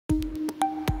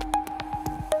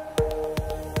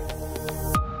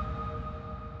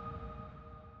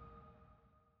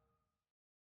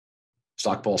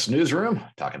StockPulse newsroom,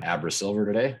 talking AbraSilver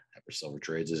today. AbraSilver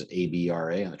trades as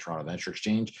ABRA on the Toronto Venture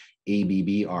Exchange,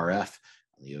 ABBRF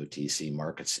on the OTC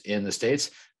markets in the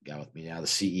States. Got with me now the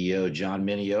CEO, John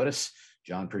Miniotis.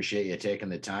 John, appreciate you taking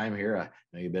the time here. I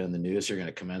know you've been in the news. You're going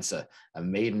to commence a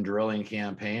maiden drilling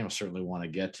campaign. I certainly want to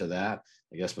get to that.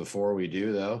 I guess before we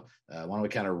do, though, why don't we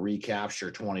kind of recapture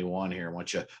 21 here? Why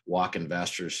don't you walk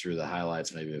investors through the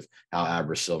highlights maybe of how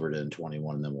AbraSilver did in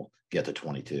 21, and then we'll get to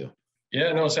 22.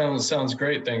 Yeah, no, sounds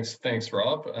great. Thanks,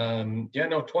 Rob.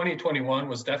 2021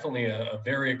 was definitely a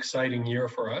very exciting year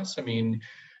for us. I mean,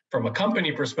 from a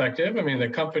company perspective, the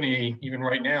company even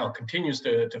right now continues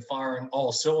to fire on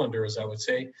all cylinders, I would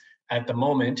say, at the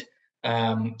moment.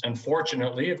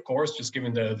 Unfortunately, of course, just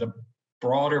given the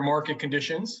broader market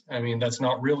conditions, that's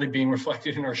not really being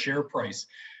reflected in our share price.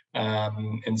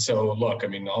 And so, look,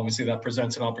 obviously that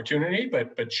presents an opportunity,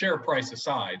 but share price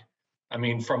aside,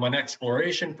 from an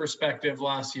exploration perspective,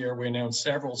 last year we announced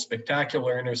several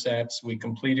spectacular intercepts. We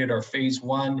completed our phase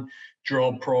 1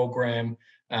 drill program,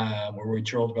 where we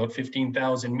drilled about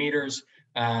 15,000 meters,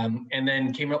 and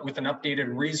then came up with an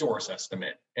updated resource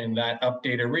estimate. And that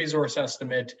updated resource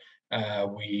estimate,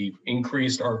 we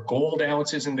increased our gold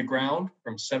ounces in the ground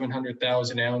from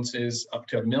 700,000 ounces up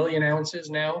to 1 million ounces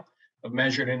now of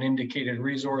measured and indicated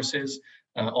resources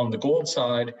on the gold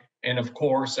side. And of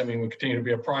course, we continue to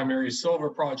be a primary silver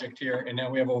project here, and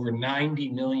now we have over 90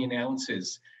 million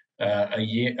ounces a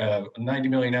year, 90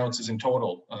 million ounces in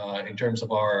total in terms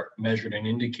of our measured and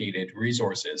indicated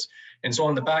resources. And so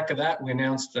on the back of that, we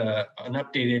announced an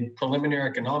updated preliminary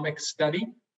economic study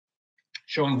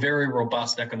showing very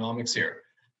robust economics here.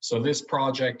 So this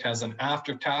project has an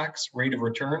after-tax rate of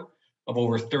return of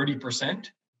over 30%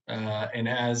 and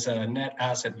has a net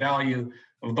asset value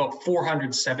of about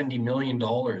 $470 million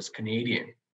Canadian.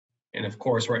 And of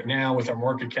course, right now with our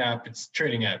market cap, it's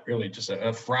trading at really just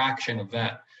a fraction of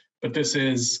that. But this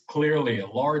is clearly a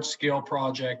large-scale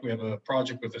project. We have a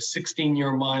project with a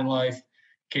 16-year mine life,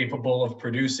 capable of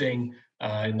producing,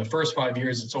 in the first 5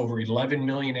 years, it's over 11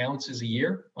 million ounces a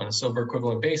year on a silver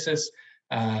equivalent basis,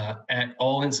 at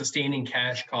all-in sustaining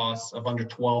cash costs of under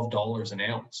 $12 an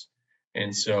ounce.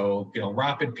 And so,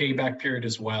 rapid payback period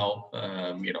as well.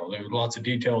 There are lots of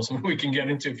details we can get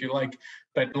into if you like,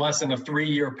 but less than a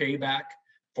 3-year payback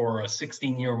for a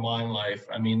 16-year mine life.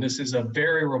 This is a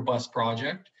very robust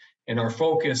project. And our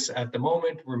focus at the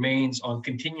moment remains on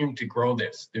continuing to grow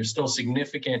this. There's still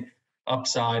significant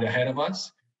upside ahead of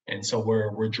us. And so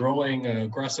we're drilling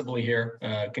aggressively here,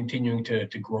 continuing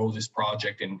to grow this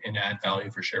project and add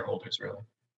value for shareholders, really.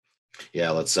 Yeah,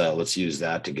 let's use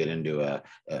that to get into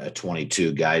a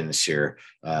 22 guidance here.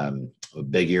 A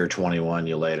big year 21,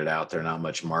 you laid it out there, not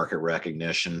much market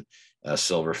recognition.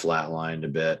 Silver flatlined a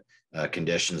bit.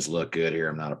 Conditions look good here.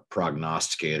 I'm not a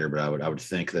prognosticator, but I would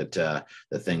think that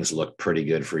the things look pretty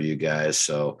good for you guys.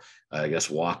 So I guess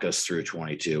walk us through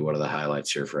 22. What are the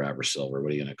highlights here for AbraSilver?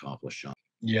 What are you going to accomplish, John?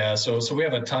 Yeah, so we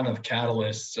have a ton of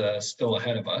catalysts still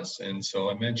ahead of us. And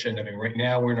so I mentioned, right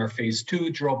now we're in our phase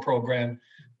 2 drill program.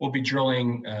 We'll be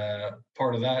drilling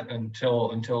part of that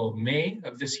until May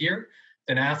of this year.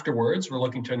 Then afterwards, we're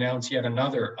looking to announce yet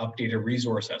another updated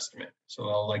resource estimate. So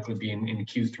that'll likely be in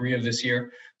Q3 of this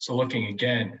year. So looking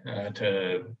again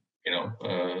to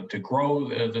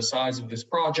grow the size of this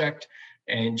project,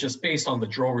 and just based on the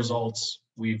drill results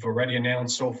we've already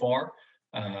announced so far,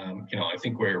 I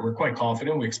think we're quite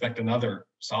confident. We expect another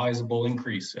sizable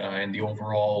increase in the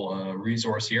overall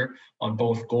resource here on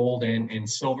both gold and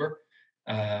silver.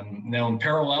 Now in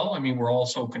parallel, we're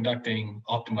also conducting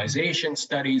optimization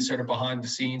studies sort of behind the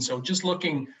scenes. So just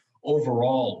looking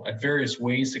overall at various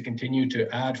ways to continue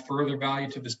to add further value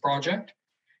to this project.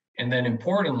 And then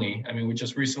importantly, we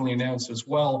just recently announced as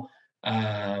well,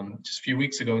 just a few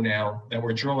weeks ago now, that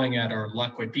we're drilling at our La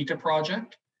Coipita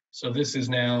project. So this is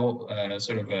now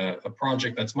sort of a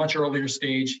project that's much earlier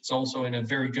stage. It's also in a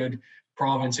very good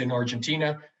province in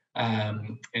Argentina.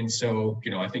 And so,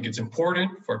 I think it's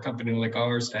important for a company like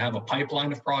ours to have a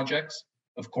pipeline of projects.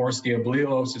 Of course,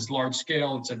 Diablillos is large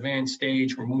scale, it's advanced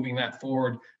stage. We're moving that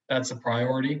forward. That's a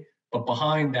priority. But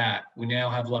behind that, we now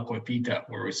have La Coipita,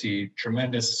 where we see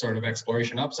tremendous sort of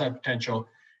exploration upside potential.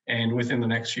 And within the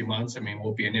next few months,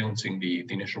 we'll be announcing the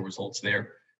initial results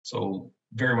there. So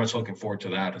very much looking forward to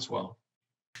that as well.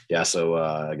 Yeah, so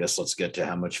I guess let's get to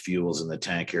how much fuel's in the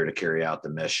tank here to carry out the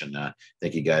mission. I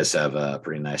think you guys have a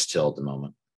pretty nice till at the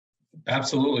moment.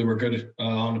 Absolutely, we're good.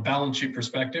 On a balance sheet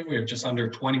perspective, we have just under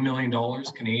 $20 million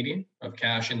Canadian of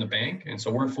cash in the bank. And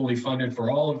so we're fully funded for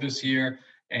all of this year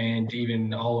and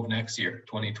even all of next year,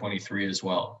 2023 as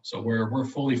well. So we're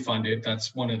fully funded.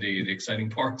 That's one of the exciting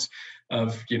parts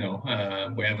of, we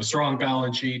have a strong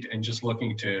balance sheet and just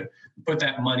looking to put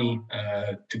that money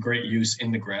to great use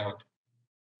in the ground.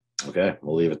 Okay,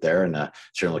 we'll leave it there, and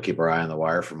certainly keep our eye on the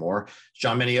wire for more.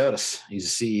 John Miniotis,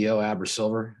 he's the CEO of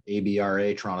AbraSilver,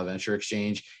 ABRA, Toronto Venture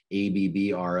Exchange,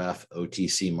 ABBRF,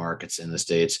 OTC markets in the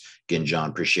States. Again,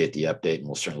 John, appreciate the update, and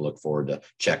we'll certainly look forward to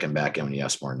checking back in when you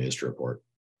have some more news to report.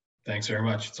 Thanks very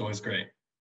much. It's always great.